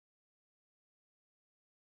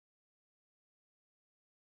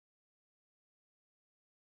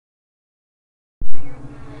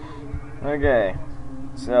Okay,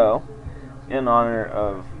 so in honor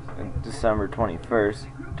of December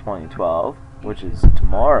 21st, 2012, which is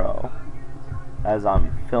tomorrow, as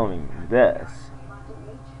I'm filming this,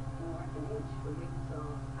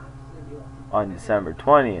 on December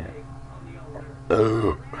 20th,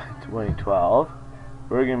 2012,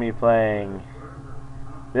 we're going to be playing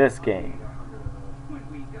this game.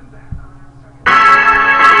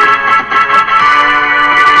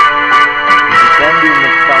 Dikembe,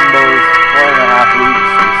 Mutombos, 4.5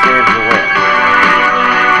 leagues to save the world.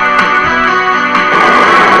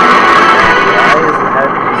 Why is the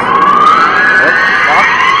head just... What the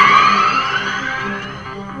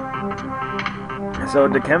fuck? So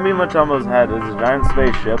Dikembe Mutombos' head is a giant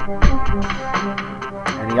spaceship,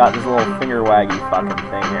 and he got this little finger waggy fucking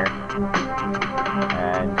thing here.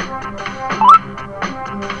 And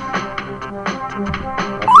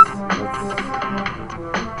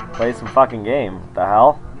let's play some fucking game. What the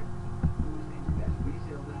hell?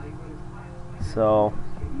 So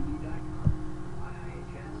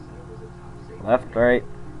left, right.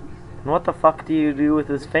 And what the fuck do you do with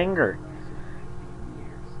his finger?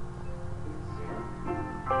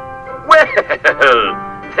 Well,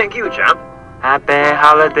 thank you, champ. Happy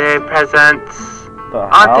holiday presents.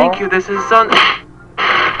 I thank you. This is on.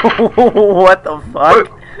 What the fuck?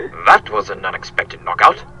 Oh, that was an unexpected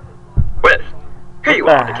knockout. Well, here you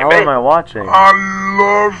are, What the hell am I watching? I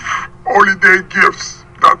love holiday gifts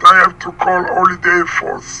that I have to call holiday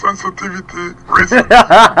for sensitivity reasons.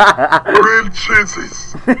 Grilled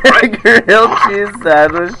cheeses. Grilled cheese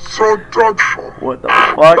sandwich. So thoughtful. What the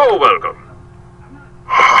fuck? You're welcome.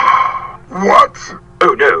 What?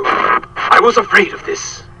 Oh no, I was afraid of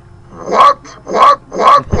this. What?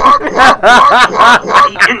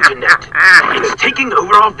 The internet. It's taking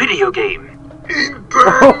over our video game.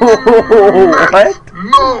 Internet? What?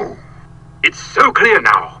 No. It's so clear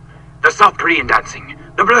now. The South Korean dancing,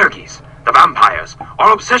 the blurgies, the vampires,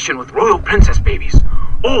 our obsession with royal princess babies,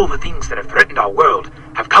 all the things that have threatened our world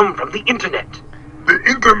have come from the internet. The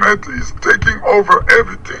internet is taking over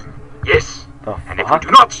everything. Yes, The and if we fuck? do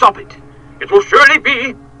not stop it, it will surely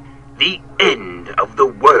be the end of the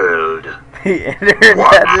world. The internet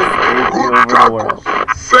What? is taking Good over the world.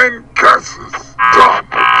 tacos. Send gases. Dumb.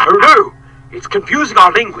 Oh no, it's confusing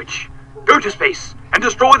our language. Go to space and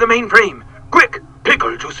destroy the mainframe. Quick,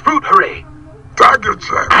 pickle juice fruit hooray. Tiger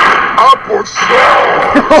jam. Apple sauce.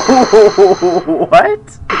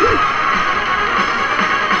 What?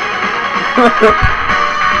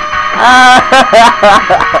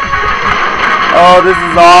 Oh, this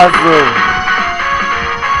is awesome.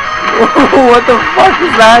 What the fuck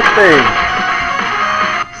is that thing?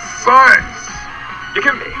 Science.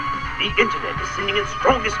 Dikembe, the internet is sending its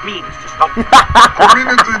strongest means to stop you.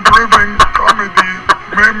 Community-driven comedy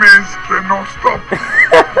memes cannot stop.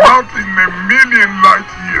 Not in a million light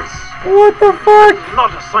years. What the fuck?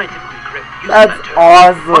 Not a scientifically correct use of That's that term.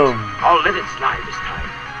 awesome. But I'll let it slide this time.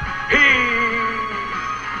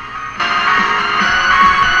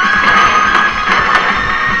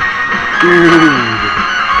 Dude.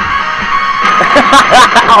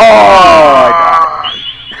 Oh my god.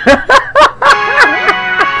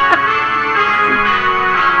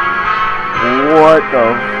 What the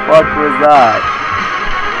fuck was that?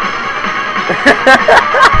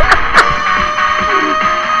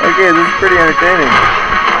 Okay, this is pretty entertaining.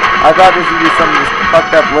 I thought this would be some just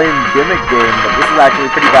fucked up lame gimmick game, but this is actually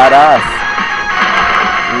pretty badass.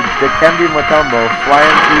 Dikembe Mutombo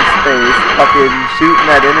flying through space, fucking shooting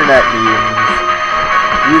at internet memes.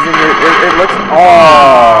 Using it looks,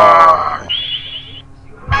 oh.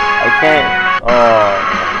 I can't, oh.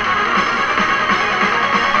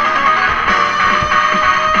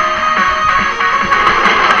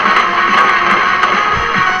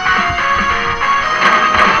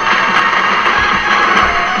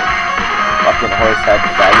 Fucking horse head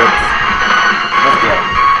faggots. Let's go.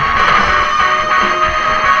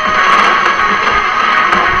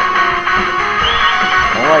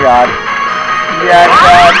 Oh my god. Yeah,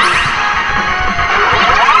 nuts.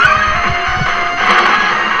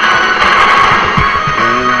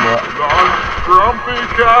 Grumpy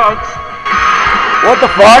cats. What the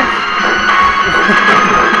fuck?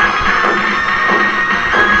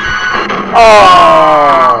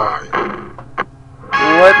 Oh!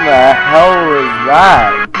 What in the hell was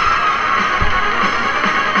that?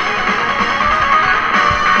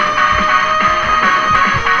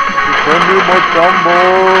 Dikembe Mutombo.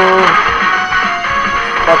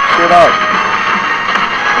 Fuck shit up.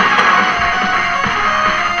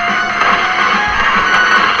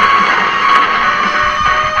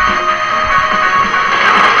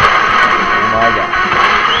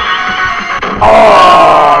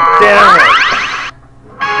 Oh, damn it.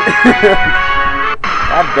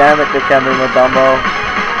 God damn it, Dikembe Mutombo.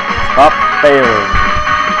 Stop failing.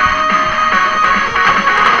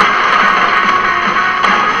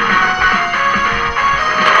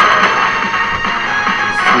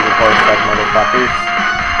 Stupid horse-head motherfuckers.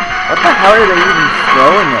 What the hell are they even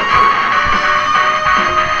throwing it?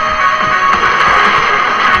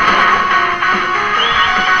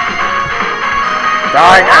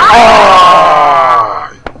 Die now! Oh!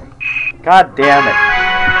 God damn it.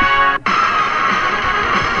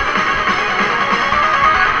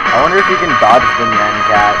 I wonder if you can dodge the Nyan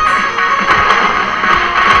Cats.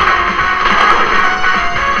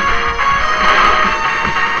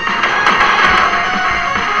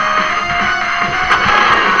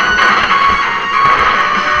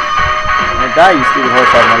 I'm gonna die, you stupid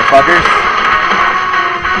horsehead motherfuckers.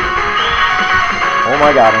 Oh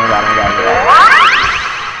my god, oh my god, oh my god, oh my god.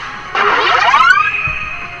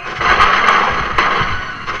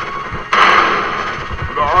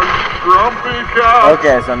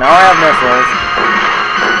 Okay, so now I have missiles.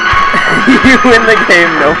 You win the game,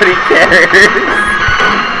 nobody cares.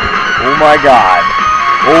 Oh my god.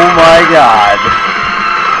 Oh my god.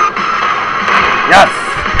 Yes!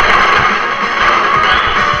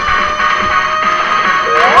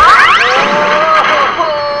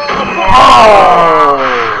 Oh!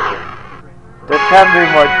 Dikembe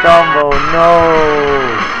Mutombo, no!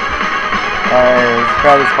 Alright, let's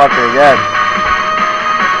try this fucker again.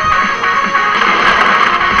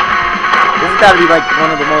 This has got to be like one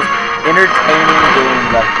of the most entertaining games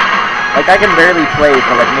like I can barely play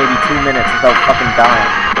for like maybe 2 minutes without fucking dying.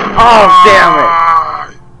 Oh damn it!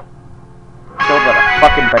 Killed with a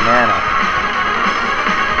fucking banana.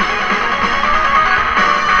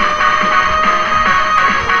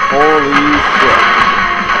 Holy shit.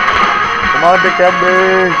 Come on,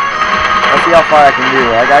 Dikembe. Let's see how far I can do.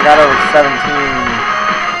 Like I got over 1,700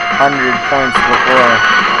 points before I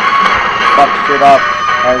fucked shit up.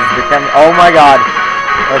 As Dikembe. Oh my god!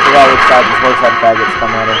 I forgot which side this horsehead faggots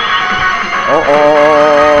come out of. Oh, oh,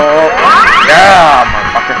 oh, oh. Yeah,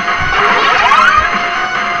 motherfucker.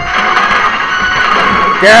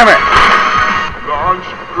 Damn it! Launch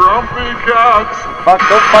Grumpy Cat! Fuck,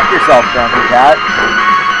 go fuck yourself, Grumpy Cat.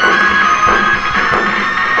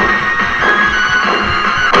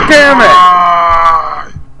 Damn it!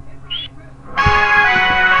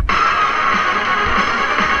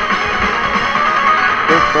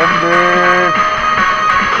 Dikembe.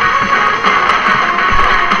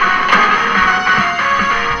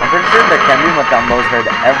 I'm pretty sure Dikembe Mutombo's heard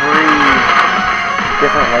every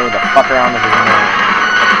different way to fuck around with his name.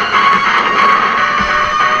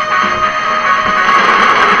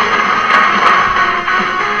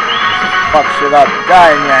 Fuck shit up.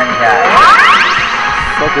 Die, Nyan Cat.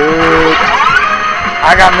 So good.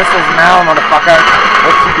 I got missiles now, motherfucker.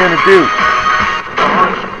 What you gonna do?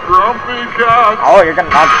 Grumpy Cat! Oh, you're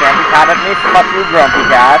gonna launch Grumpy Cat at me? Fuck you, Grumpy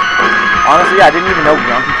Cat. Honestly, I didn't even know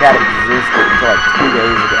Grumpy Cat existed until like 2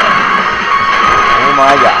 days ago. Oh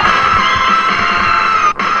my god.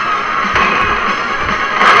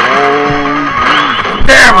 Oh,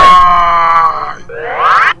 damn it!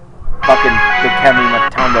 Fucking Dikembe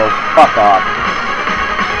Mutombo, fuck off.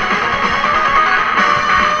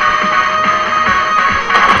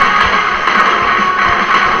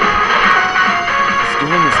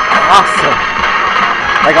 Awesome.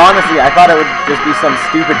 Like honestly, I thought it would just be some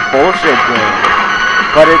stupid bullshit game,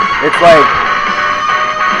 but it's like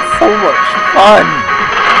so much fun.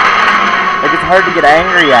 Like it's hard to get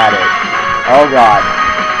angry at it. Oh god.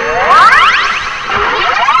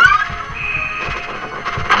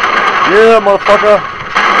 Yeah, motherfucker.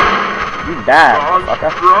 You bad,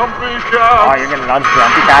 motherfucker. Oh, you're gonna launch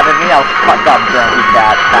Grumpy Cat at me? I'll fuck up Grumpy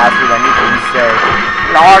Cat faster than you can say.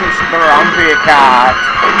 Launch Grumpy Cat.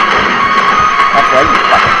 That's right, you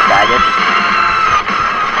fucking faggot.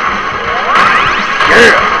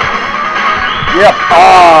 Yeah! Yep.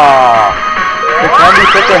 Ah! Dikembe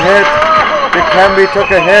took a hit. Dikembe took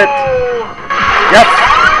a hit. Yep.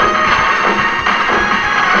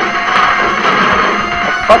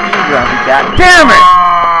 Oh, fuck you, Grumpy Cat. Damn it!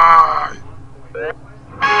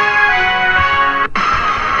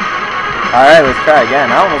 Alright, let's try again.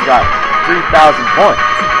 I almost got 3,000 points.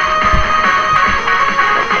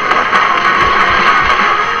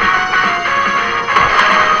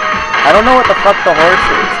 I don't know what the fuck the horse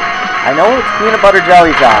is. I know it's peanut butter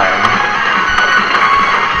jelly time.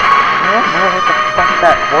 I don't know what the fuck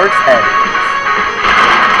that horse head is.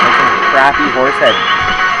 Like some crappy horse head.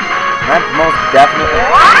 That's most definitely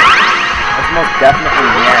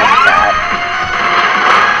Nyan Cat.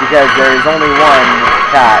 Because there is only one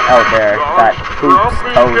cat out there that poops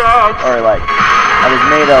toast or like that is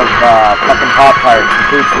made of fucking Pop-Tarts and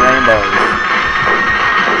poops rainbows.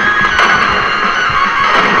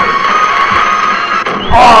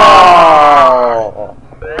 Oh!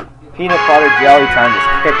 Peanut butter jelly time just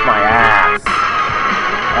kicked my ass.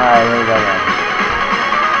 Alright, here we go again.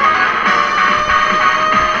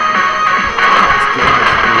 This game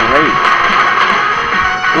is great.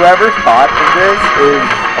 Whoever thought of this is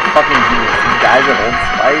a fucking genius. These guys at Old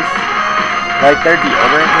Spice, like, their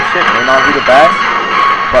deodorant and shit may not be the best,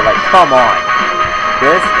 but, like, come on.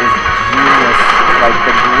 This is genius. Like,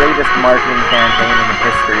 the greatest marketing campaign in the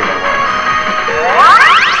history of the world.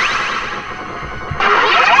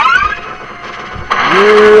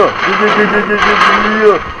 Yeah!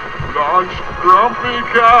 Launch Grumpy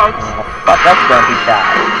Cat! Oh, fuck up, Grumpy Cat.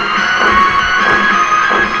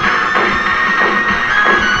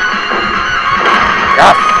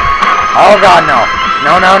 Yes! Oh god, no.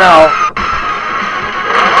 No, no, no.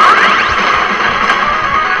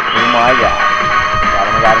 Oh my god. Oh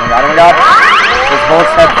my god, oh my god, oh my god. Those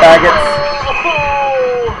horse head faggots.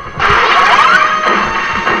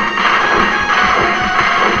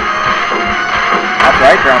 That's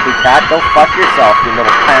right, Grumpy Cat. Go fuck yourself, you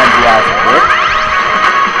little pansy-ass bitch.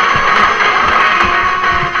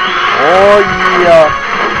 Oh yeah.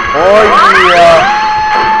 Oh yeah.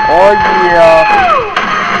 Oh yeah.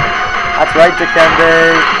 That's right,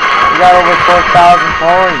 Dikembe. You got over 4,000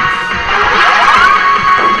 points.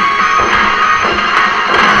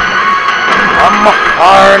 I'm a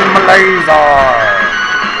hard laser.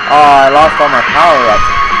 Oh, I lost all my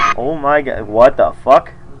power-ups. Oh my god. What the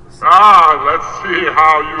fuck? Let's see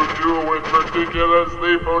how you do with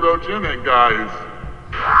ridiculously photogenic guys.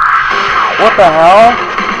 What the hell?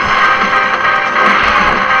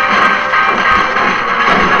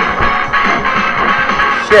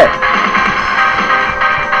 Shit.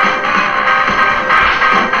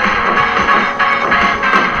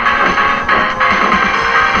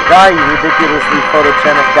 Die, you ridiculously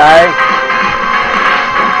photogenic guy.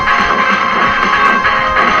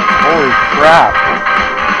 Holy crap.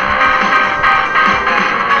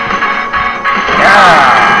 Yeah!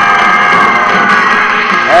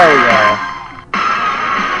 There we go.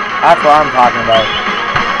 That's what I'm talking about.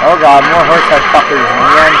 Oh god, more horsehead fuckers and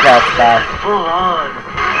Yankats back. Full on.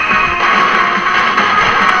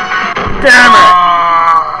 Damn it!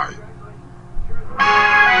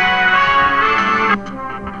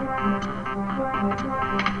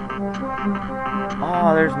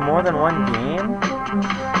 Oh, there's more than one game?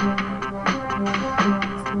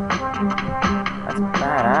 That's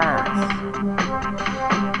badass.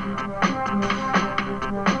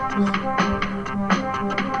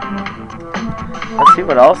 Let's see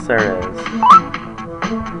what else there is.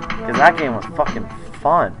 Because that game was fucking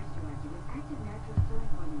fun.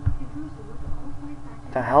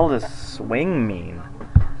 What the hell does swing mean?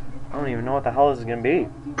 I don't even know what the hell this is gonna be.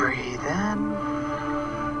 Breathe in,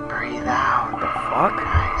 breathe out. What the fuck?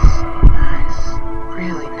 Nice, nice.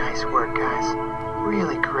 Really nice work, guys.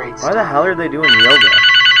 Really great stuff. Why the hell are they doing yoga?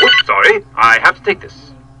 Oops, sorry. I have to take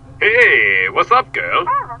this. Hey, what's up, girl?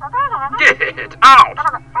 Get out!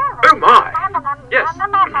 Oh my! Yes.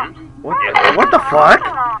 What the fuck?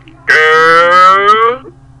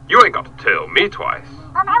 Girl! You ain't got to tell me twice.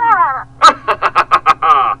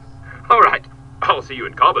 Alright. I'll see you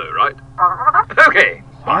in Cabo, right? Okay.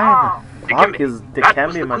 Why the fuck Dikembe, is that was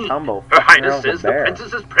Dikembe the queen. Mutombos? Her Highness says the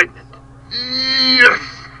princess is pregnant. Yes!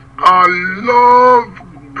 I love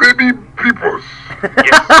baby peoples.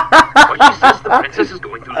 Yes. But she says the princess is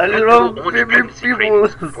going through I the love orange baby pregnancy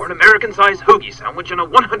cravings peoples. for an American-sized hoagie sandwich and a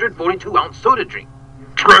 142-ounce soda drink.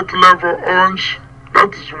 Threat level orange.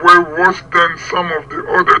 That is way worse than some of the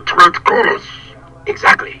other threat colors.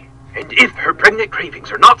 Exactly. And if her pregnant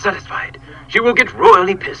cravings are not satisfied, she will get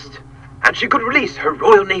royally pissed. And she could release her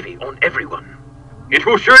royal navy on everyone. It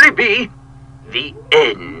will surely be the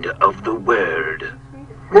end of the world.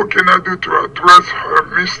 What can I do to address her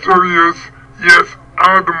mysterious, yes,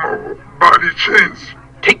 admirable body change?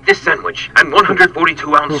 Take this sandwich and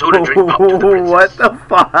 142-ounce soda drink up to the princess. What the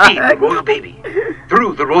fuck? Feed the royal baby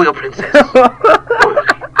through the royal princess.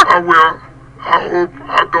 I will. I hope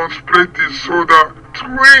I don't split this soda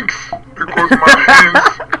drinks because my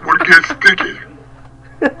hands will get sticky.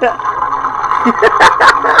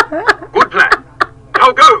 Good plan.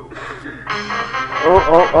 Now go.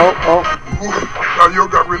 Oh. That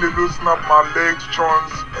yoga really loosen up my legs,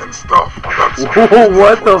 joints, and stuff. That's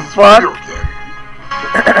What the fuck?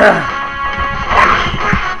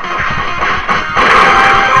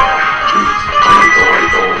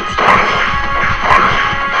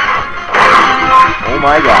 Oh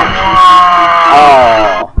my god.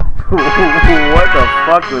 Oh. What the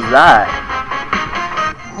fuck was that?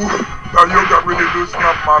 loosen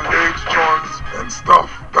up my legs, joints, and stuff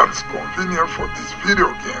that's convenient for this video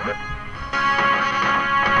game.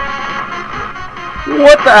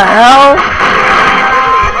 What the hell?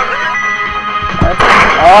 That's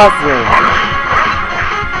awesome.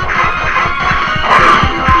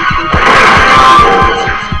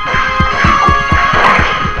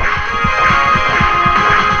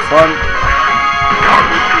 So I'm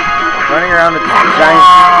running around with this giant...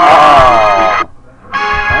 Oh.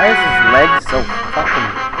 Why is his leg so fucking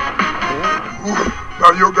big?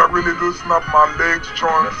 Now yoga really loosen up my legs,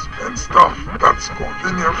 joints, and stuff that's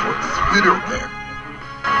convenient for this video game.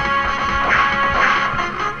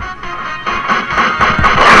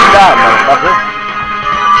 Good job, motherfucker.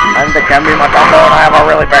 I'm Dikembe, Mutombos, and I have a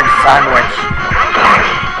really big sandwich.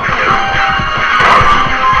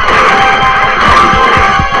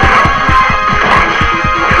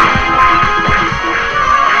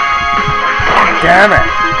 Damn it!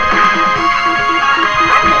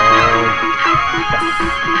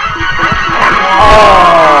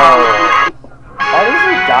 Oh! Why does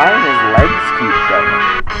he die and his legs keep going?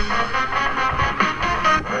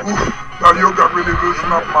 Now yoga really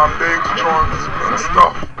loosen up my legs, joints, and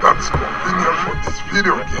stuff that's convenient for this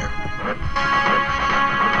video game.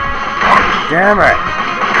 Damn it!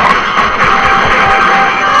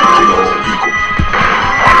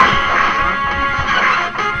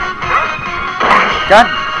 God,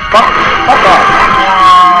 fuck off!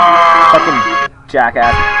 Fucking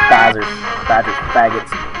jackass, badgers,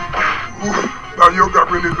 faggots. Now yoga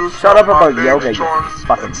really loosen Shut up my about legs, yoga, you joints,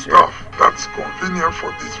 fucking and shit. stuff that's convenient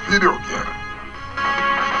for this video game.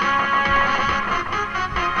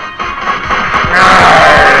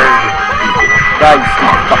 God, you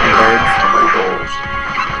stupid fucking birds.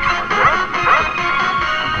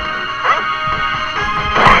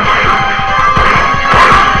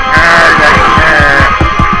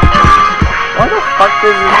 What the fuck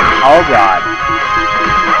is this? Oh god.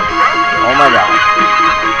 Oh my god.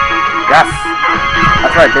 Yes!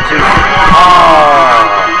 That's right, bitches.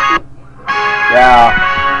 Oh!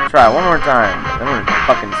 Yeah. Try it one more time. Then we're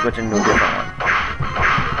fucking switching to a different one.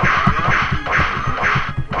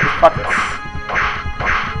 Fuck this.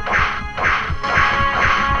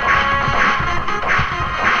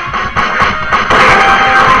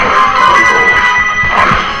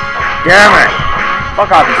 Damn it!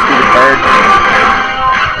 Fuck off, you stupid bird.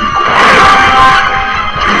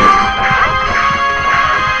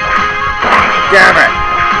 Damn it!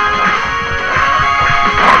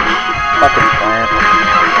 Fucking plant.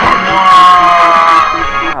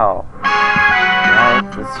 Wow.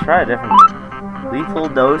 Now, let's try a different lethal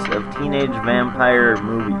dose of teenage vampire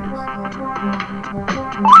movies.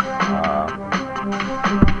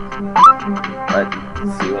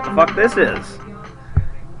 Let's see what the fuck this is.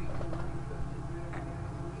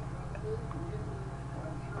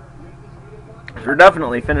 We're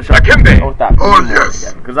definitely finishing Dikembe! with that. Oh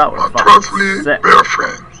yes, Because that was my fucking trustly sick. bear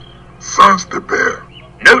friend, Sans the Bear.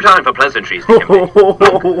 No time for pleasantries, Dikembe.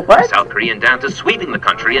 Look, What? South Korean dance is sweeping the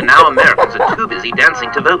country, and now Americans are too busy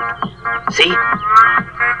dancing to vote. See?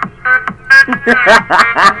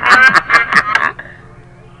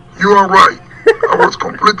 You are right. I was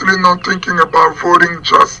completely not thinking about voting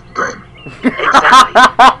just then. Exactly.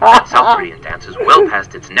 South Korean dance is well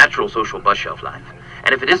past its natural social bus shelf life.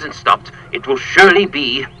 And if it isn't stopped, it will surely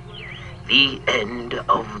be the end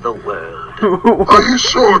of the world. Are you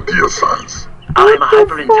sure, dear Sans? I'm a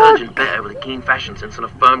hyper-intelligent bear with a keen fashion sense and a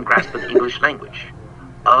firm grasp of the English language.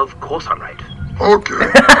 Of course I'm right. Okay,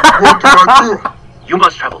 what do I do? You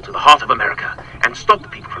must travel to the heart of America and stop the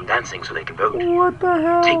people from dancing so they can vote. What the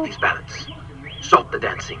hell? Take these ballots. Stop the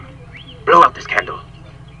dancing. Blow out this candle.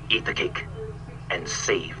 Eat the cake. And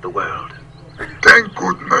save the world. Thank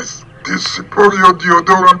goodness, this superior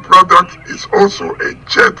deodorant product is also a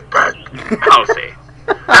jetpack. I'll say.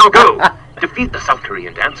 Now go. Defeat the South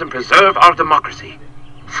Korean dance and preserve our democracy.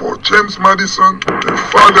 For James Madison, the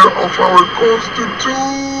father of our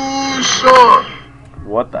Constitution.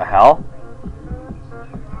 What the hell?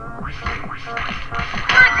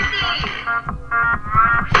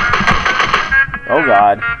 Oh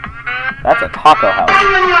god. That's a taco house.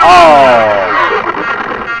 Oh!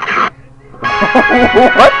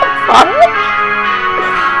 What the fuck?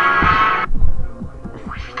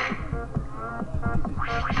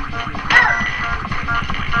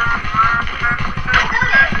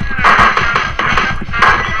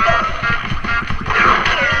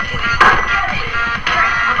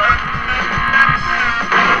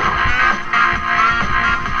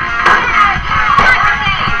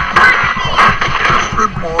 Strip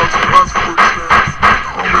malls, fast food chains, and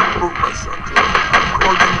home improvement centers,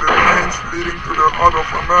 including the lanes leading to the heart of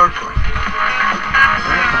America.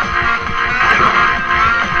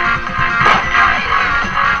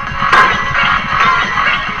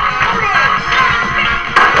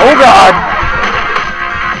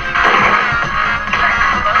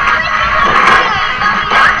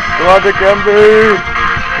 Come on, Dikembe!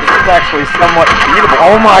 This is actually somewhat beatable.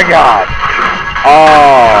 Oh my god!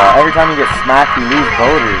 Oh, every time you get smacked, you lose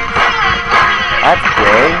voters. That's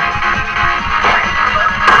gay.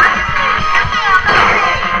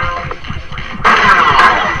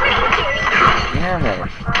 Damn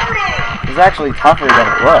it. It's actually tougher than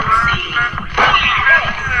it looks.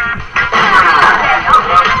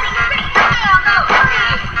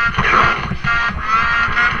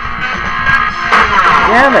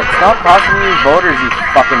 Damn it, stop costing me voters, you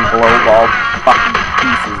fucking blowball fucking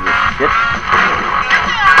pieces of shit.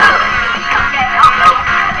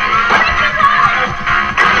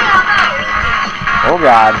 Oh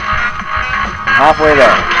god. I'm halfway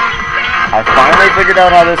there. I finally figured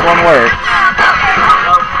out how this one works.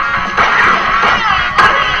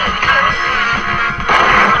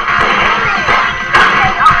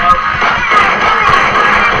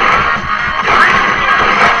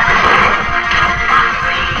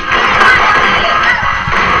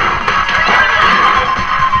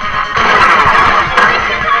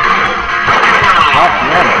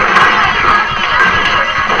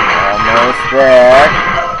 There.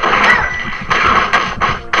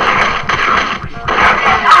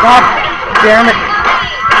 God damn it.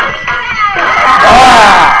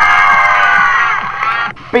 Ah!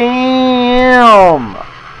 Bam!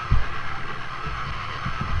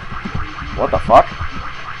 What the fuck?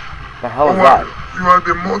 The hell is that? You are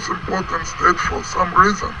the most important stage for some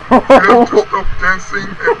reason. You have to stop dancing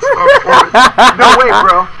and start falling. No way,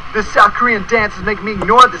 bro. This South Korean dance is making me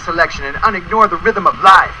ignore this election and unignore the rhythm of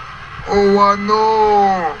life. Oh, I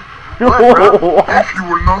know. What, bro? If you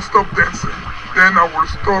will not stop dancing, then I will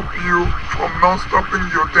stop you from not stopping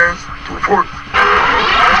your dance to vote.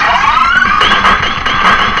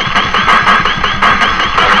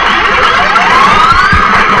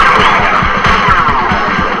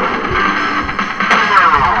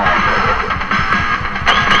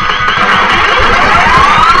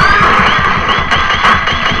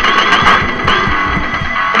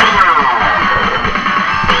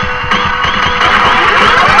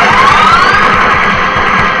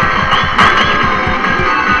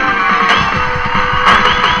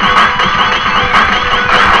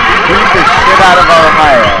 Out of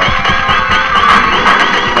Ohio.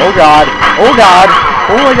 Oh god. Oh god.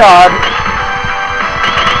 Oh my god.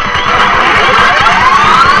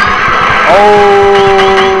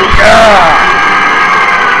 Oh yeah.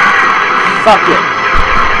 Suck it.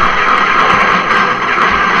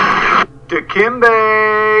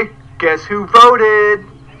 Dikembe, guess who voted?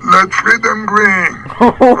 Let freedom ring.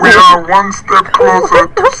 We are one step closer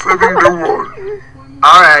to saving the world.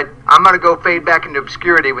 Alright, I'm gonna go fade back into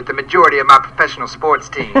obscurity with the majority of my professional sports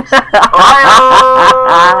teams. Ohio!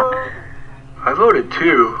 I voted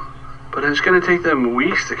too, but it's gonna take them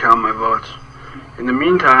weeks to count my votes. In the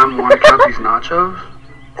meantime, want to count these nachos?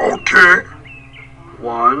 Okay.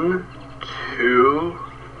 1, 2,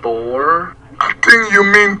 4. I think you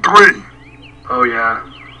mean 3. Oh yeah.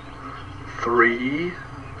 3,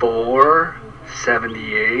 4,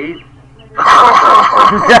 78.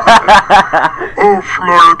 Oh,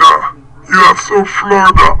 Florida. You are so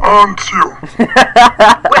Florida, aren't you?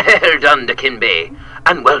 Well done, Dikembe.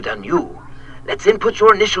 And well done you. Let's input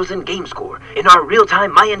your initials and game score in our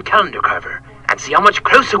real-time Mayan calendar carver and see how much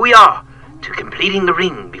closer we are to completing the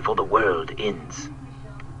ring before the world ends.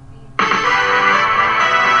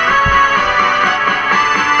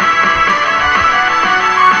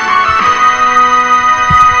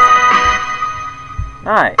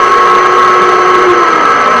 Nice.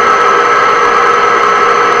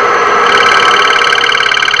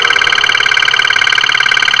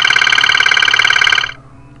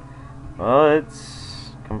 Well,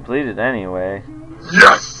 it's completed anyway.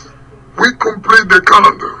 Yes, we complete the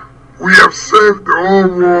calendar. We have saved the whole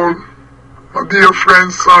world. My dear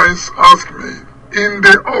friend Science asked me, in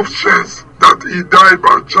the off chance that he died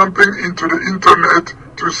by jumping into the internet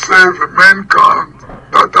to save mankind,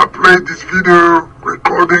 that I played this video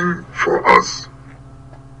recording for us.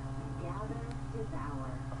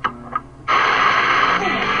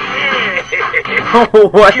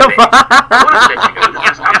 What the fuck? I want to let you know that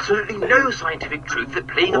there's absolutely no scientific truth that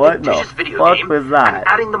playing a fictitious video game was that? and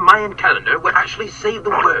adding the Mayan calendar will actually save the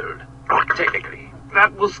world. Technically,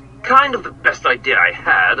 that was kind of the best idea I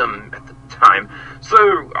had at the time, so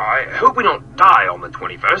I hope we don't die on the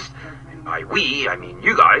 21st. By we, I mean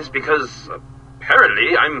you guys, because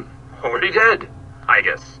apparently I'm already dead, I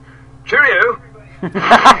guess. Cheerio!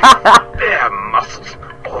 Bare muscles,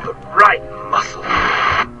 all the right muscles.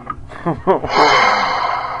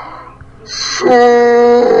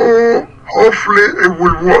 So, hopefully it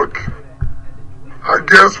will work. I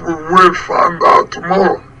guess we will find out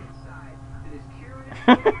tomorrow.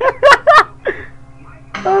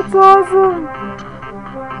 That's awesome.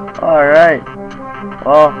 Alright.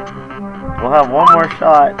 Well, we'll have one more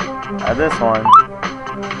shot at this one.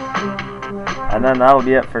 And then that'll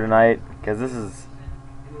be it for tonight. Because this is...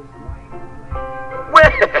 the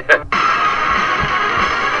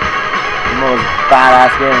most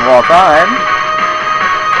badass game of all time.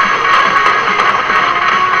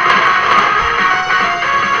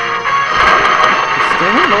 I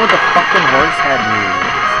still don't know what the fucking horse head means.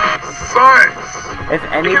 Science! If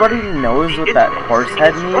anybody knows what that horse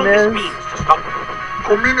head meme is,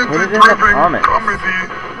 Community-driven comments. comedy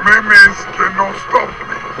memes cannot stop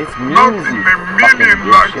me. it's Not memes, in you a fucking million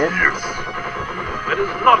light dipshit. years. That is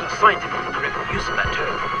not a scientifically correct use of that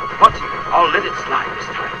term, but I'll let it slide this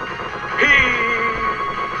time.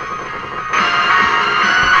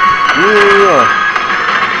 Yeah.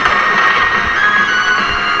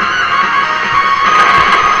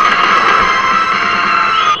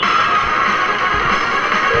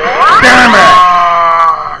 Damn it!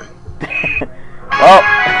 Well,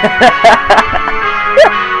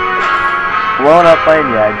 blown up plane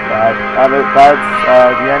yet. That's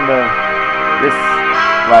the end of this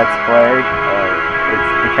Let's Play. It's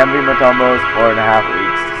Dikembe Mutombos 4.5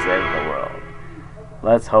 weeks to save the world.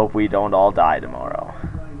 Let's hope we don't all die tomorrow.